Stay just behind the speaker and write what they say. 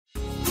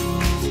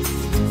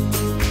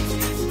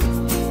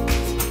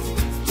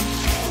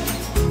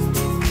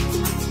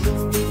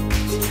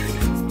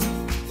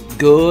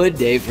Good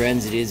day,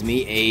 friends. It is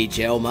me,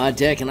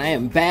 HLModTech, and I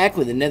am back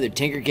with another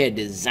Tinkercad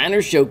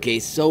Designer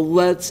Showcase, so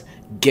let's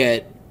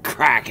get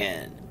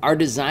cracking. Our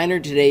designer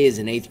today is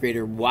an 8th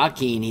grader,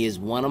 Juaquin. He is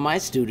one of my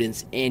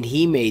students, and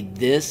he made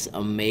this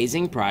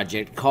amazing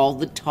project called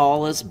the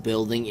tallest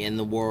building in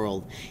the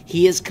world.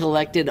 He has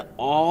collected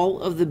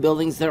all of the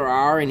buildings there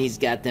are, and he's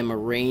got them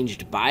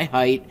arranged by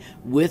height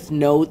with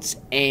notes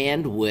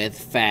and with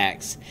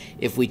facts.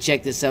 If we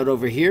check this out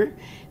over here,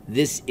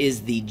 this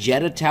is the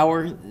Jeddah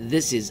Tower.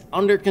 This is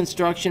under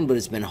construction, but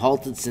it's been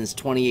halted since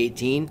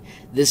 2018.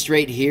 This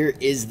right here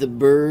is the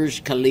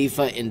Burj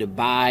Khalifa in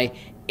Dubai.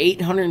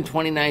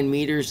 829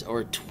 meters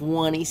or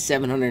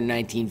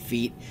 2,719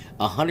 feet,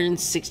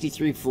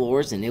 163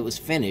 floors, and it was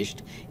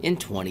finished in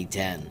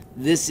 2010.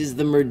 This is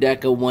the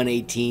Mecca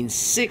 118,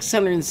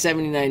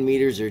 679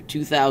 meters or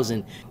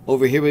 2,000.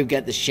 Over here we've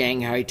got the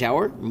Shanghai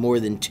Tower, more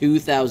than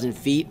 2,000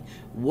 feet.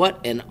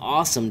 What an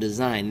awesome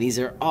design. These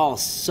are all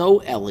so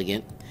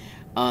elegant.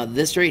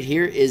 This right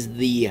here is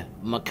the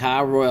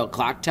Macaw Royal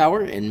Clock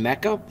Tower in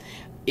Mecca.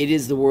 It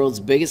is the world's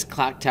biggest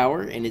clock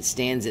tower, and it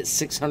stands at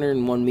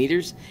 601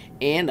 meters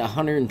and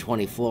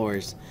 120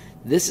 floors.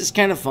 This is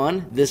kind of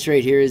fun. This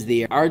right here is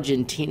the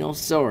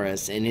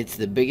Argentinosaurus, and it's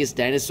the biggest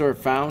dinosaur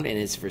found, and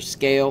it's for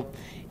scale.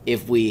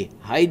 If we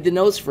hide the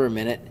notes for a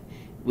minute,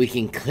 we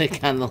can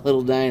click on the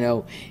little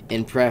dino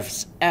and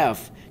press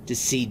F to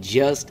see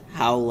just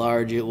how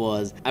large it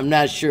was. I'm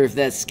not sure if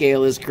that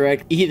scale is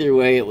correct. Either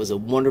way, it was a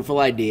wonderful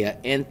idea,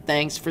 and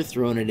thanks for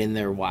throwing it in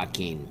there,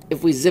 Juaquin.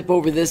 If we zip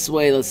over this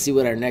way, let's see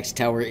what our next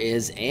tower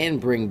is and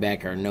bring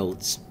back our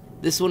notes.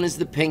 This one is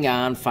the Ping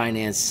An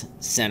Finance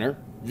Center.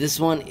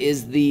 This one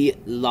is the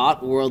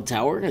Lot World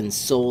Tower in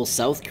Seoul,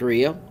 South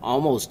Korea,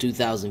 almost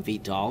 2,000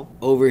 feet tall.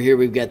 Over here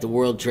we've got the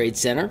World Trade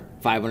Center,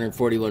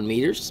 541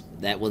 meters.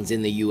 That one's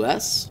in the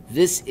US.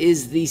 This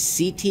is the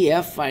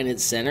CTF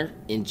Finance Center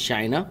in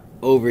China.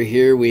 Over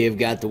here we have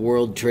got the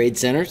World Trade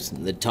Centers.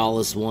 The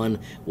tallest one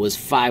was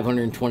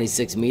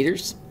 526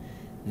 meters.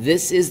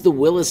 This is the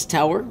Willis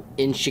Tower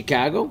in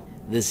Chicago.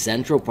 The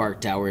Central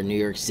Park Tower in New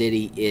York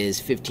City is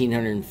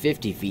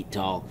 1,550 feet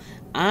tall.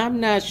 I'm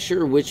not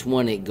sure which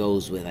one it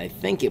goes with. I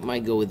think it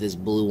might go with this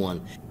blue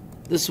one.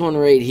 This one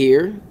right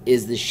here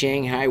is the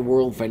Shanghai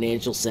World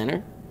Financial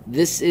Center.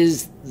 This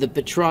is the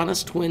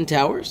Patronus Twin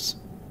Towers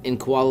in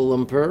Kuala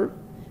Lumpur.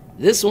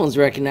 This one's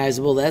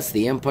recognizable. That's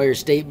the Empire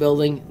State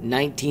Building,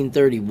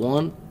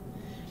 1931.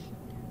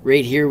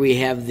 Right here we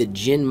have the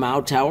Jin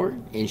Mao Tower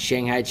in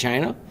Shanghai,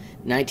 China,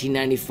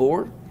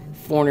 1994,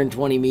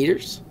 420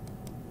 meters.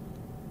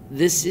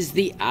 This is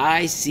the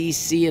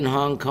ICC in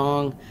Hong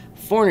Kong,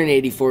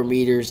 484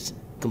 meters,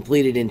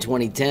 completed in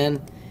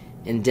 2010.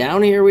 And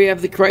down here we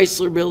have the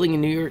Chrysler building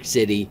in New York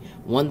City,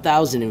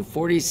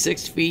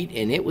 1,046 feet,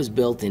 and it was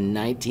built in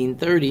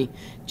 1930,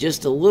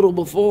 just a little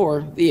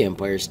before the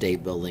Empire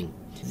State Building.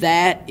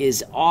 That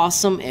is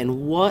awesome,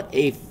 and what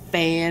a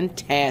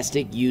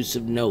fantastic use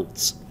of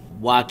notes.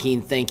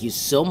 Juaquin, thank you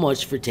so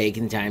much for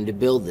taking time to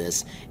build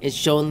this and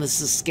showing us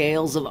the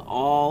scales of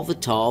all the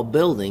tall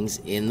buildings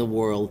in the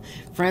world.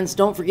 Friends,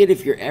 don't forget,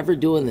 if you're ever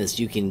doing this,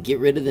 you can get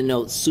rid of the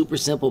notes super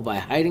simple by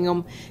hiding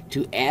them.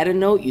 To add a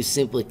note, you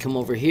simply come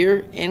over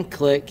here and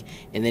click,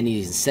 and then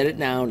you can set it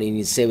down and you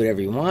can say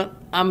whatever you want.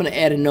 I'm going to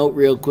add a note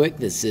real quick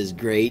that says,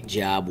 "Great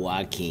job,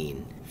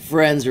 Juaquin."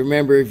 Friends,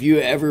 remember, if you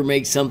ever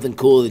make something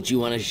cool that you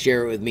want to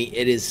share it with me,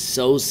 it is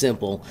so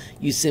simple.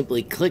 You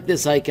simply click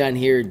this icon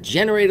here,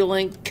 generate a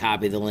link,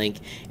 copy the link,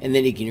 and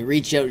then you can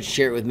reach out and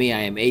share it with me.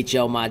 I am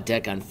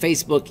HLModTech on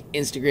Facebook,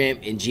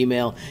 Instagram, and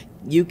Gmail.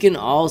 You can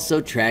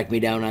also track me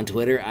down on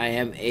Twitter. I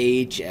am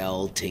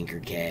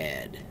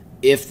HLTinkercad.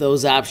 If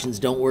those options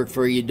don't work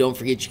for you, don't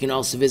forget you can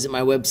also visit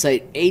my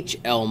website,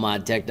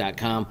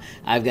 HLModTech.com.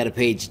 I've got a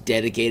page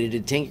dedicated to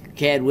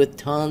Tinkercad with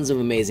tons of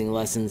amazing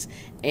lessons.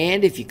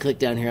 And if you click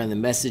down here on the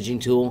messaging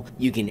tool,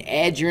 you can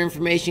add your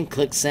information,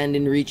 click send,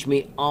 and reach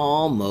me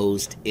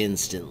almost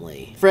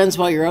instantly. Friends,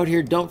 while you're out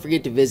here, don't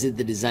forget to visit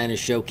the Designer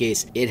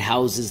Showcase. It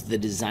houses the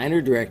designer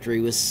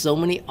directory with so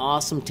many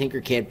awesome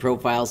Tinkercad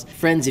profiles.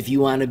 Friends, if you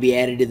want to be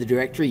added to the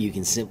directory, you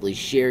can simply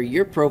share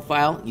your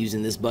profile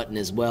using this button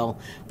as well.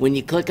 When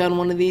you click on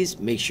one of these,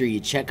 make sure you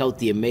check out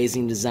the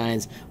amazing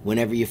designs.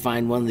 Whenever you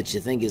find one that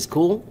you think is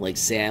cool, like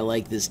say I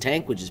like this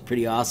tank, which is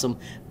pretty awesome,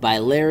 by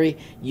Larry,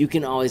 you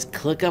can always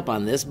click up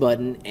on this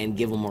button and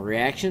give them a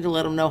reaction to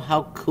let them know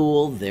how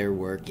cool their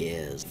work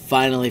is.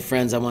 Finally,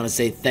 friends, I want to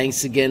say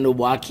thanks again to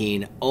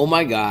Juaquin. Oh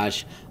my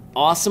gosh,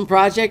 awesome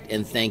project,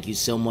 and thank you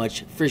so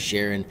much for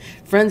sharing.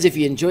 Friends, if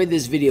you enjoyed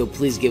this video,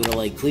 please give it a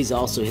like. Please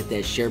also hit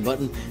that share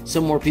button so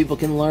more people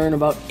can learn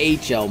about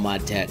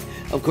HLModTech.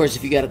 Of course,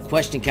 if you got a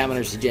question, comment,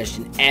 or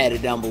suggestion, add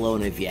it down below.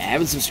 And if you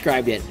haven't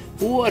subscribed yet,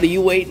 what are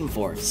you waiting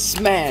for?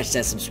 Smash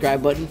that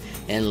subscribe button.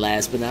 And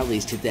last but not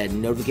least, hit that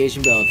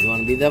notification bell if you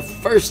want to be the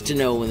first to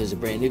know when there's a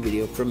brand new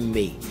video from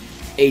me,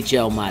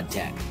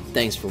 HLModTech.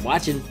 Thanks for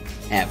watching.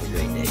 Have a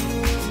great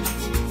day.